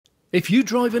If you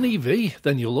drive an EV,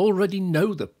 then you'll already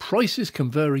know that prices can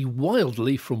vary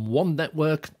wildly from one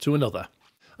network to another,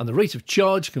 and the rate of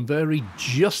charge can vary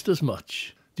just as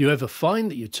much. Do you ever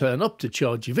find that you turn up to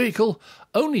charge your vehicle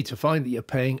only to find that you're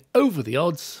paying over the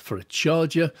odds for a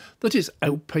charger that is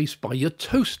outpaced by your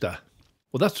toaster?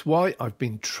 Well, that's why I've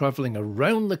been travelling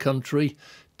around the country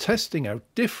testing out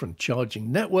different charging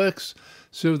networks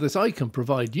so that I can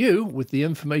provide you with the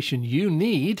information you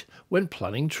need when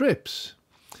planning trips.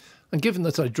 And given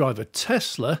that I drive a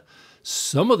Tesla,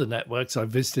 some of the networks I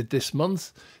visited this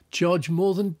month charge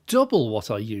more than double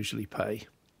what I usually pay.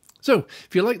 So,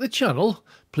 if you like the channel,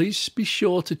 please be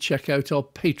sure to check out our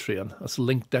Patreon, that's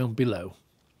linked down below.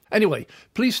 Anyway,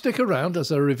 please stick around as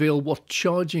I reveal what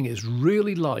charging is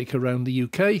really like around the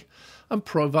UK and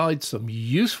provide some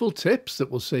useful tips that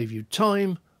will save you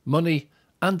time, money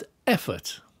and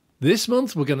effort. This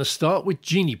month we're going to start with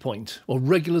Geniepoint, or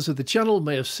regulars of the channel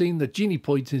may have seen that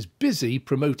Geniepoint is busy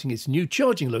promoting its new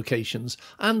charging locations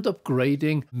and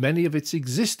upgrading many of its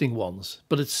existing ones.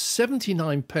 But at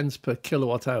 79 pence per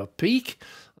kilowatt hour peak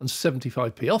and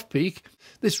 75p off peak,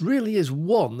 this really is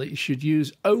one that you should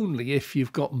use only if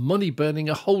you've got money burning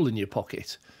a hole in your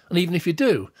pocket. And even if you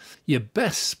do, you're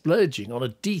best splurging on a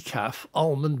decaf,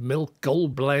 almond milk,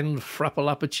 gold blend,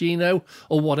 frappolappuccino,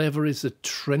 or whatever is the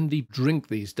trendy drink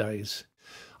these days.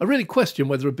 I really question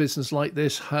whether a business like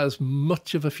this has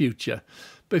much of a future.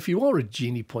 But if you are a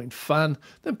Geniepoint fan,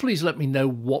 then please let me know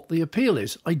what the appeal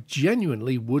is. I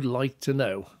genuinely would like to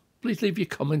know. Please leave your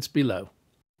comments below.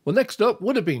 Well, next up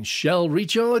would have been Shell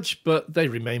Recharge, but they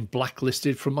remain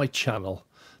blacklisted from my channel.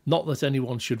 Not that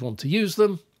anyone should want to use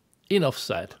them. Enough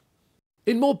said.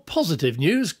 In more positive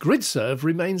news, Gridserve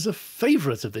remains a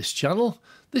favourite of this channel.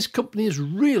 This company is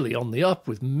really on the up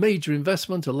with major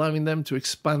investment allowing them to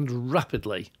expand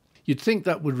rapidly. You'd think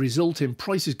that would result in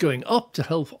prices going up to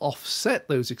help offset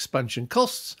those expansion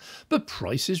costs, but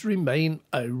prices remain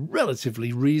a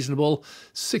relatively reasonable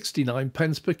 69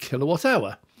 pence per kilowatt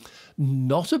hour.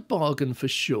 Not a bargain for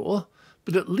sure,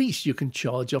 but at least you can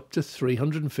charge up to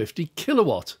 350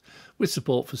 kilowatt with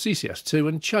support for CCS2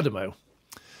 and CHAdeMO.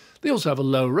 They also have a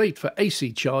lower rate for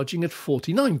AC charging at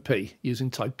 49p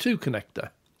using Type 2 connector.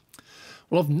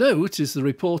 Well, of note is the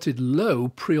reported low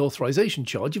pre-authorisation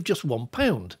charge of just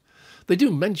 £1. They do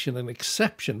mention an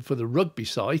exception for the rugby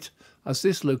site, as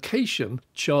this location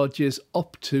charges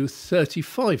up to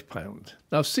 £35.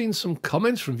 Now, I've seen some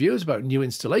comments from viewers about new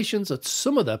installations at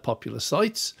some of their popular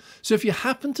sites, so if you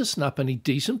happen to snap any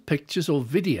decent pictures or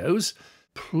videos,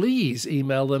 please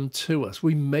email them to us.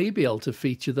 We may be able to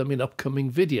feature them in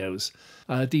upcoming videos.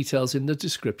 Details in the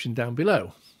description down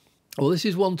below. Well, this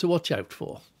is one to watch out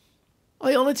for.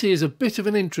 Ionity is a bit of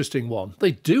an interesting one.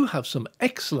 They do have some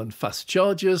excellent fast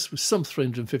chargers with some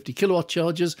 350 kilowatt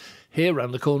chargers here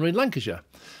around the corner in Lancashire,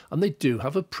 and they do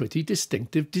have a pretty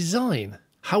distinctive design.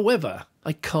 However,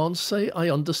 I can't say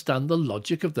I understand the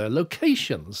logic of their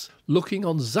locations. Looking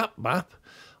on ZapMap,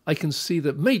 I can see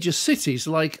that major cities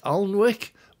like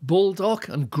Alnwick, Baldock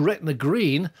and Gretna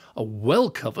Green are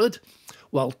well covered,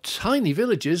 while tiny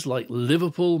villages like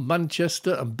Liverpool,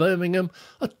 Manchester and Birmingham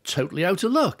are totally out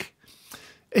of luck.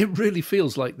 It really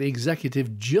feels like the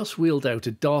executive just wheeled out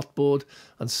a dartboard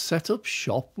and set up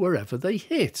shop wherever they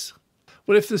hit.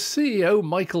 Well, if the CEO,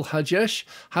 Michael Hajesh,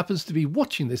 happens to be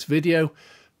watching this video,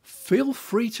 feel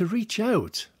free to reach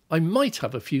out. I might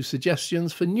have a few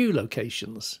suggestions for new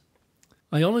locations.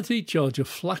 Ionity charge a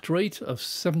flat rate of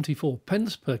 74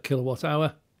 pence per kilowatt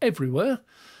hour everywhere,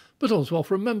 but also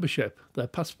offer a membership, their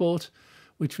passport,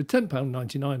 which for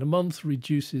 £10.99 a month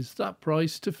reduces that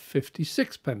price to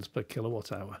 56 pence per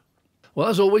kilowatt hour. Well,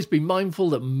 as always, be mindful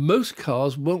that most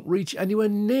cars won't reach anywhere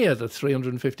near the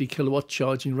 350 kilowatt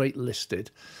charging rate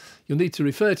listed. You'll need to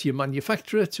refer to your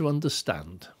manufacturer to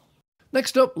understand.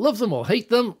 Next up, love them or hate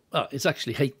them, it's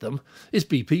actually hate them, is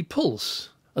BP Pulse.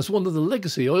 As one of the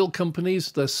legacy oil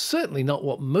companies, they're certainly not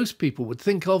what most people would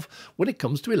think of when it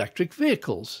comes to electric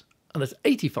vehicles. And at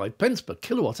 85 pence per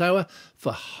kilowatt hour for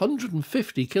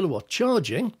 150 kilowatt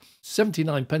charging,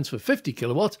 79 pence for 50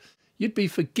 kilowatt, you'd be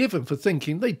forgiven for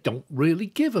thinking they don't really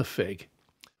give a fig.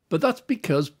 But that's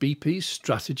because BP's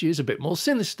strategy is a bit more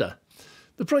sinister.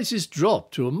 The prices drop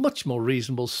to a much more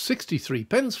reasonable 63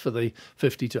 pence for the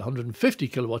 50 to 150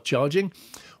 kilowatt charging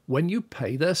when you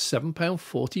pay their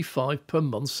 £7.45 per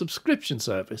month subscription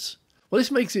service. Well,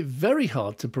 this makes it very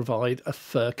hard to provide a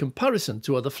fair comparison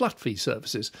to other flat fee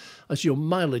services, as your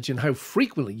mileage and how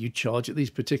frequently you charge at these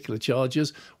particular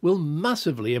chargers will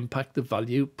massively impact the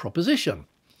value proposition.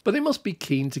 But they must be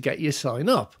keen to get you sign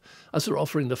up, as they're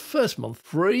offering the first month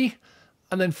free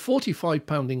and then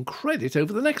 £45 in credit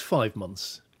over the next 5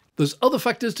 months. There's other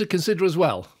factors to consider as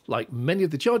well, like many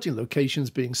of the charging locations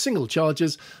being single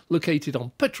chargers located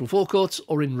on petrol forecourts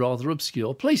or in rather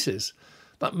obscure places.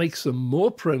 That makes them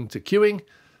more prone to queuing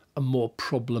and more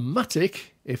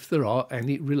problematic if there are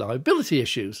any reliability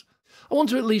issues. I want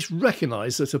to at least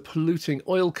recognise that a polluting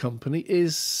oil company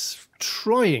is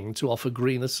trying to offer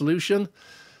greener solution,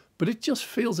 but it just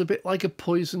feels a bit like a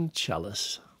poisoned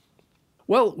chalice.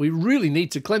 Well, we really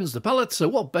need to cleanse the palate, so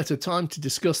what better time to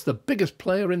discuss the biggest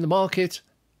player in the market,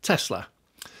 Tesla.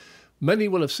 Many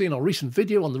will have seen our recent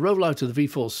video on the rollout of the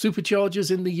V4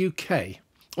 Superchargers in the UK.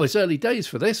 Well, it's early days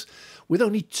for this, with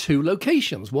only 2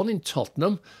 locations, one in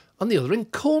Tottenham and the other in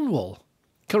Cornwall.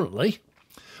 Currently,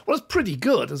 well, it's pretty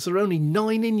good as there are only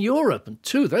 9 in Europe and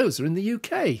 2 of those are in the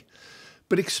UK.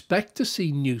 But expect to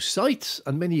see new sites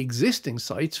and many existing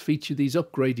sites feature these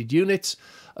upgraded units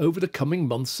over the coming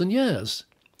months and years.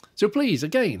 So please,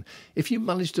 again, if you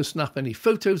manage to snap any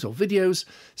photos or videos,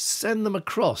 send them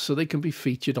across so they can be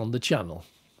featured on the channel.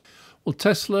 Well,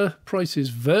 Tesla prices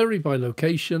vary by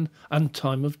location and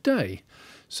time of day.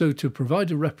 So to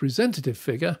provide a representative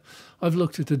figure, I've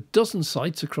looked at a dozen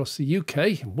sites across the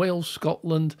UK, Wales,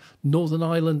 Scotland, Northern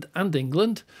Ireland and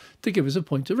England to give us a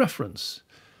point of reference.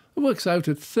 It works out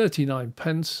at 39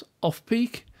 pence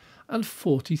off-peak and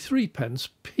 43 pence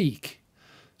peak.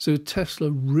 So Tesla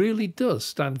really does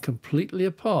stand completely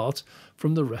apart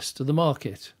from the rest of the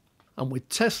market. And with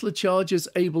Tesla chargers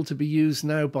able to be used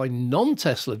now by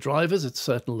non-Tesla drivers at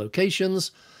certain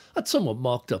locations at somewhat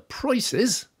marked up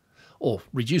prices, or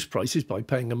reduced prices by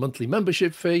paying a monthly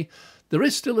membership fee, there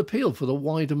is still appeal for the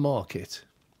wider market.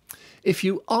 If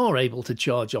you are able to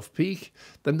charge off-peak,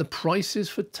 then the prices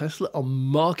for Tesla are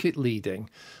market leading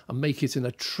and make it an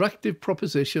attractive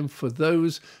proposition for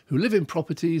those who live in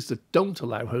properties that don't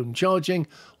allow home charging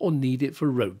or need it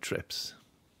for road trips.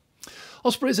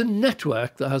 Osprey is a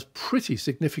network that has pretty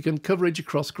significant coverage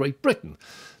across Great Britain,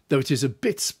 though it is a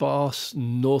bit sparse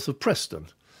north of Preston.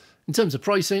 In terms of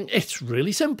pricing, it's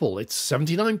really simple. It's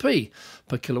 79p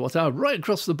per kilowatt hour right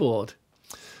across the board.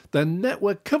 Their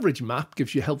network coverage map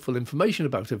gives you helpful information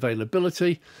about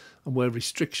availability and where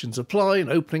restrictions apply and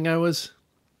opening hours.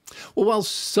 Well, while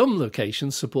some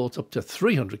locations support up to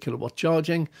 300 kilowatt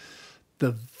charging,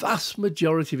 the vast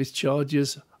majority of its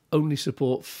chargers only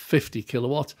support 50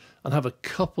 kilowatt and have a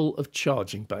couple of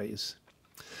charging bays.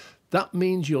 That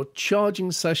means your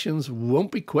charging sessions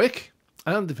won't be quick,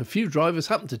 and if a few drivers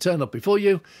happen to turn up before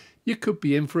you, you could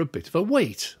be in for a bit of a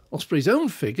wait. Osprey's own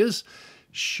figures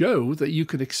show that you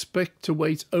can expect to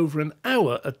wait over an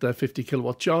hour at their 50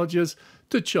 kilowatt chargers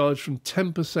to charge from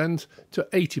 10% to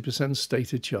 80%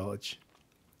 stated charge.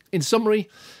 In summary,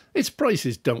 its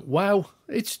prices don't wow,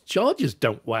 its chargers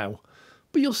don't wow,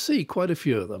 but you'll see quite a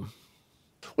few of them.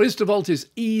 Well, instavolt is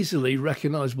easily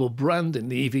recognisable brand in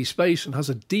the EV space and has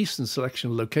a decent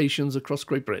selection of locations across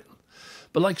Great Britain.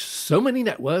 But like so many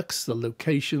networks, the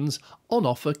locations on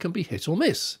offer can be hit or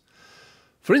miss.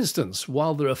 For instance,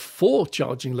 while there are 4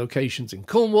 charging locations in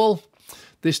Cornwall,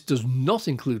 this does not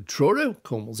include Truro,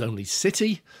 Cornwall's only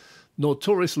city, nor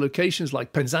tourist locations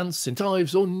like Penzance, St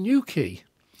Ives or Newquay.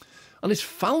 And its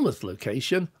Falmouth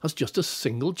location has just a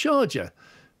single charger,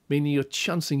 meaning you're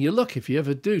chancing your luck if you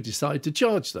ever do decide to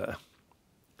charge there.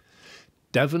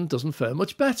 Devon doesn't fare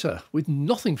much better, with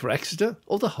nothing for Exeter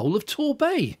or the whole of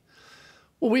Torbay.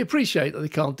 Well, we appreciate that they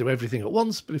can't do everything at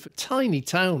once, but if a tiny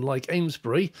town like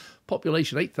Amesbury,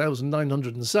 population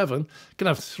 8,907, can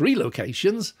have 3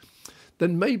 locations,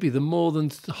 then maybe the more than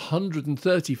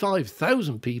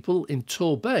 135,000 people in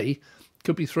Torbay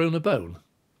could be thrown a bone.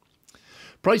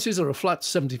 Prices are a flat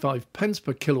 75 pence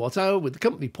per kilowatt hour, with the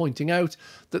company pointing out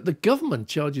that the government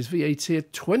charges VAT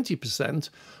at 20%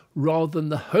 rather than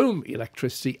the home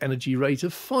electricity energy rate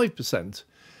of 5%.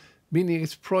 Meaning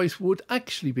its price would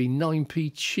actually be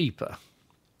 9p cheaper.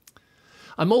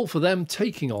 I'm all for them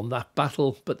taking on that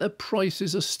battle, but their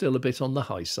prices are still a bit on the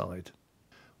high side.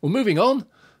 Well, moving on,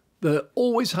 there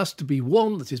always has to be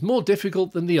one that is more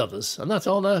difficult than the others, and that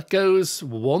honour goes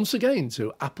once again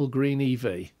to Applegreen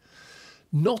EV.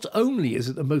 Not only is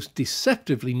it the most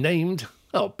deceptively named,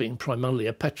 being primarily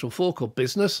a petrol forecourt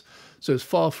business, so as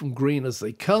far from green as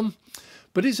they come,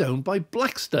 but is owned by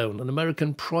Blackstone, an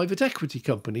American private equity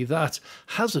company that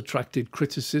has attracted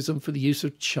criticism for the use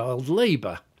of child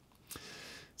labour.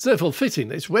 It's therefore fitting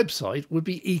that its website would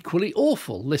be equally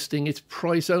awful, listing its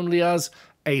price only as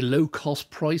a low-cost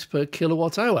price per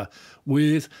kilowatt hour,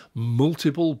 with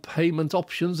multiple payment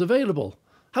options available.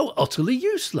 How utterly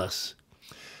useless!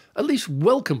 At least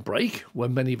Welcome Break, where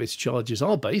many of its charges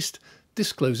are based,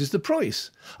 discloses the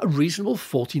price, a reasonable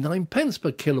 49 pence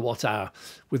per kilowatt hour,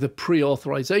 with a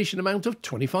pre-authorisation amount of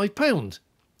 £25.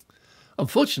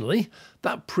 Unfortunately,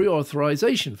 that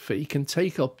pre-authorization fee can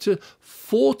take up to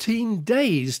 14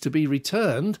 days to be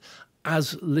returned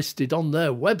as listed on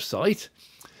their website.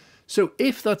 So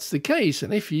if that's the case,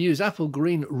 and if you use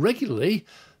Applegreen regularly,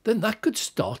 then that could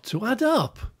start to add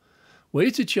up. Were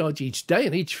you to charge each day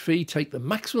and each fee take the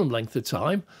maximum length of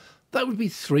time, that would be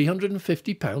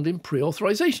 £350 in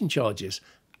pre-authorization charges.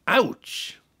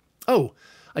 Ouch! Oh,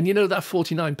 and you know that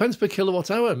 49 pence per kilowatt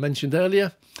hour I mentioned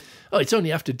earlier? Oh, it's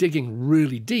only after digging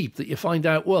really deep that you find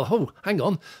out, well, oh, hang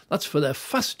on, that's for their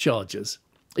fast chargers.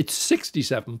 It's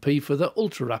 67p for their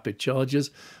ultra-rapid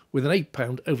chargers with an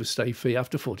 £8 overstay fee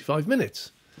after 45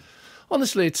 minutes.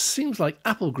 Honestly, it seems like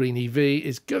Applegreen EV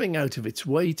is going out of its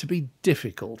way to be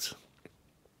difficult.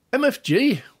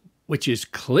 MFG, which is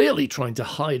clearly trying to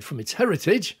hide from its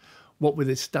heritage, what with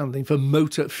it standing for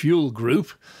Motor Fuel Group,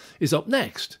 is up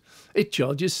next. It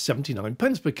charges 79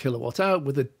 pence per kilowatt hour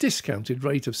with a discounted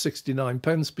rate of 69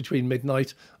 pence between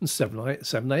midnight and 7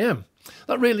 a.m.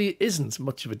 That really isn't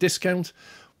much of a discount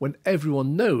when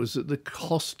everyone knows that the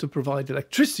cost to provide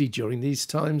electricity during these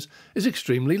times is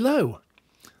extremely low.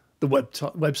 The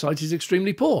website is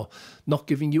extremely poor, not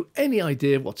giving you any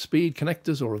idea of what speed,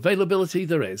 connectors or availability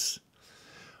there is.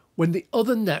 When the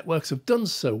other networks have done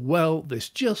so well, this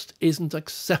just isn't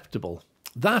acceptable.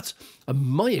 That, and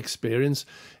my experience,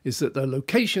 is that their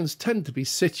locations tend to be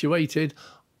situated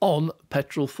on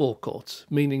petrol forecourts,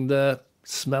 meaning they're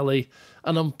smelly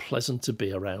and unpleasant to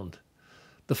be around.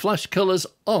 The flash colours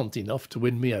aren't enough to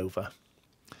win me over.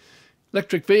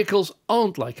 Electric vehicles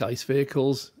aren't like ICE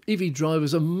vehicles. EV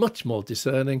drivers are much more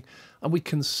discerning, and we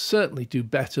can certainly do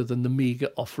better than the meagre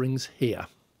offerings here.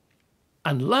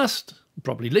 And last,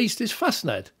 probably least, is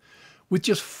fastned. With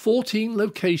just 14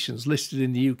 locations listed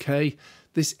in the UK,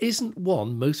 this isn't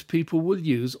one most people will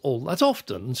use all that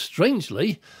often, and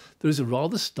strangely, there is a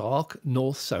rather stark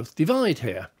north-south divide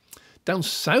here. Down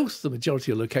south, the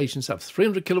majority of locations have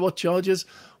 300 kilowatt chargers,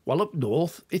 while up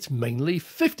north, it's mainly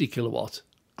 50 kilowatt,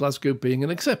 Glasgow being an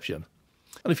exception.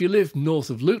 And if you live north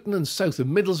of Luton and south of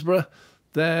Middlesbrough,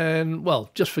 then,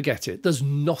 well, just forget it. There's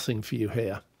nothing for you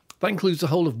here. That includes the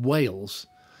whole of Wales.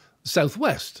 The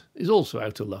southwest is also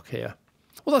out of luck here.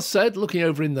 Well, that said, looking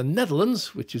over in the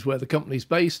Netherlands, which is where the company's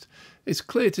based, it's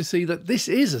clear to see that this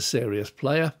is a serious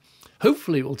player.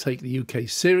 Hopefully it will take the UK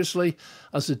seriously,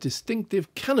 as the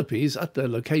distinctive canopies at their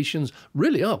locations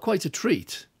really are quite a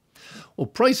treat. Well,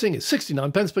 pricing is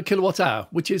 69 pence per kilowatt hour,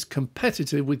 which is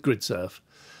competitive with Gridserve.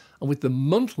 And with the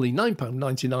monthly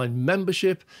 £9.99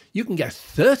 membership, you can get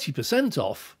 30%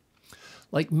 off.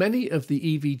 Like many of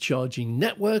the EV charging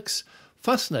networks,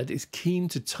 fastned is keen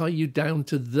to tie you down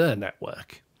to their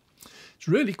network. It's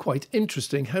really quite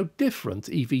interesting how different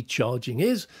EV charging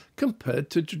is compared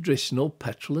to traditional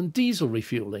petrol and diesel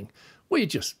refuelling, where you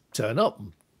just turn up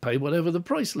and pay whatever the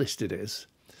price listed is.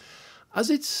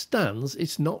 As it stands,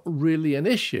 it's not really an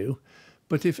issue,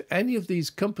 but if any of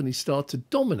these companies start to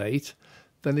dominate,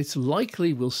 then it's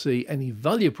likely we'll see any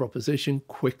value proposition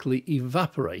quickly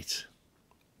evaporate.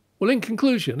 Well, in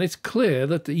conclusion, it's clear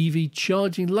that the EV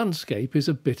charging landscape is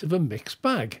a bit of a mixed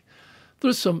bag. There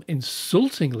are some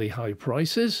insultingly high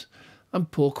prices and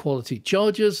poor quality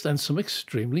chargers, and some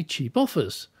extremely cheap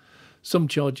offers. Some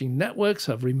charging networks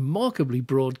have remarkably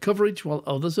broad coverage, while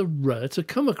others are rare to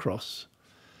come across.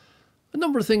 A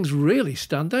number of things really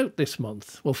stand out this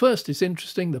month. Well, first, it's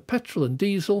interesting that petrol and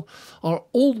diesel are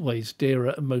always dearer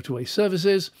at motorway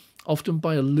services, often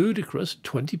by a ludicrous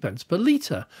 20 pence per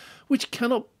litre, which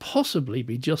cannot possibly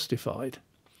be justified.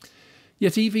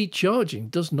 Yet EV charging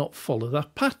does not follow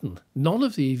that pattern. None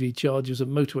of the EV chargers at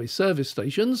motorway service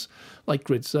stations, like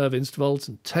Gridserve, instavolt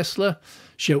and Tesla,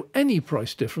 show any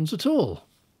price difference at all.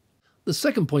 The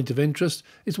second point of interest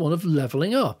is one of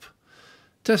levelling up.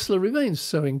 Tesla remains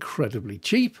so incredibly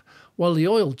cheap, while the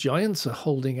oil giants are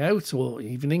holding out or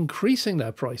even increasing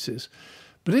their prices.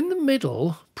 But in the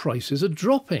middle, prices are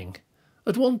dropping.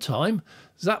 At one time,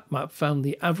 ZapMap found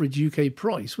the average UK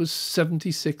price was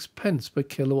 76 pence per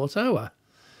kilowatt hour.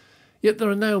 Yet there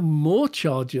are now more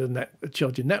charger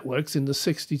networks in the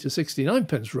 60 to 69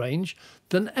 pence range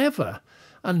than ever,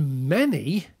 and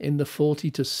many in the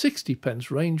 40 to 60 pence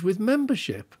range with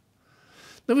membership.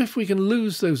 Now, if we can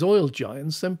lose those oil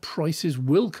giants, then prices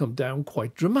will come down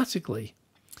quite dramatically.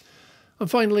 And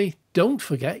finally, don't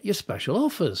forget your special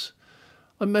offers.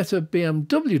 I met a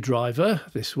BMW driver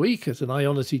this week at an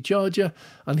Ionity charger,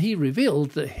 and he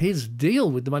revealed that his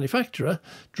deal with the manufacturer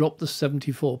dropped the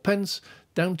 74 pence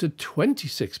down to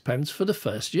 26 pence for the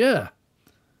first year.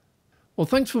 Well,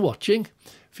 thanks for watching.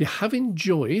 If you have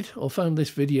enjoyed or found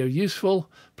this video useful,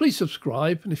 please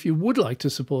subscribe, and if you would like to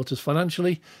support us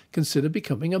financially, consider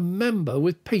becoming a member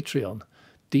with Patreon.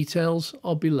 Details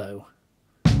are below.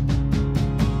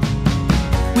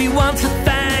 We want to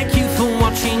thank you for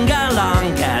watching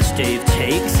along as Dave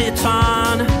takes it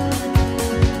on.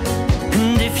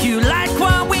 And if you like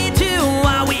what we do,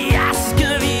 all we ask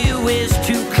of you is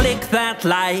to click that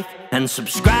like and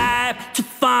subscribe to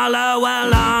follow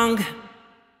along.